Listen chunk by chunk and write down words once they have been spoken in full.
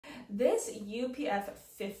This UPF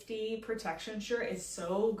 50 protection shirt is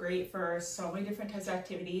so great for so many different types of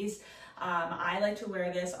activities. I like to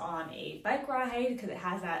wear this on a bike ride because it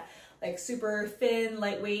has that like super thin,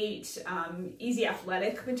 lightweight, easy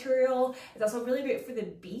athletic material. It's also really great for the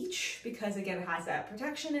beach because again, it has that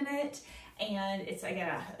protection in it. And it's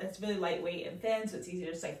it's really lightweight and thin, so it's easy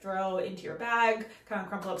to just like throw into your bag, kind of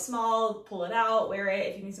crumple up small, pull it out, wear it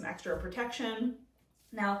if you need some extra protection.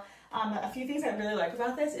 Now, a few things I really like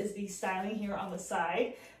about this is the styling here on the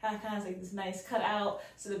side. It kind of has like this nice cutout,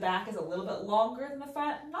 so the back is a little bit longer than the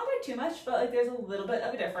front. Not by too much, but like there's a little bit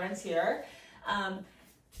of a difference here.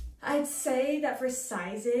 I'd say that for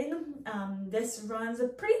sizing, this runs a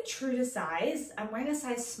pretty true to size. I'm wearing a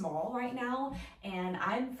size small right now, and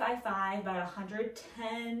I'm 5'5", about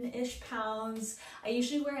 110-ish pounds. I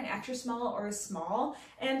usually wear an extra small or a small,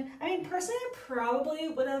 and I mean, personally, I probably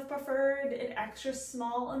would have preferred an extra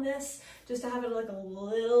small on this, just to have it like a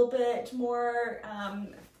little bit more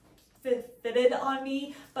fitted on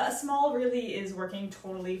me, but a small really is working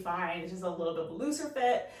totally fine. It's just a little bit of a looser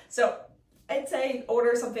fit. So I'd say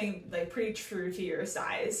order something like pretty true to your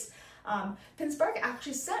size. PINSPARK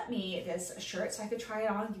actually sent me this shirt so I could try it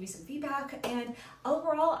on and give you some feedback, and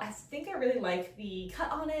overall I think I really like the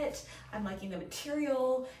cut on it. I'm liking the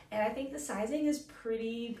material, and I think the sizing is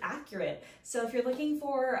pretty accurate. So if you're looking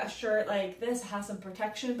for a shirt like this, has some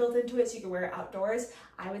protection built into it so you can wear it outdoors,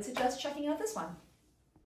 I would suggest checking out this one.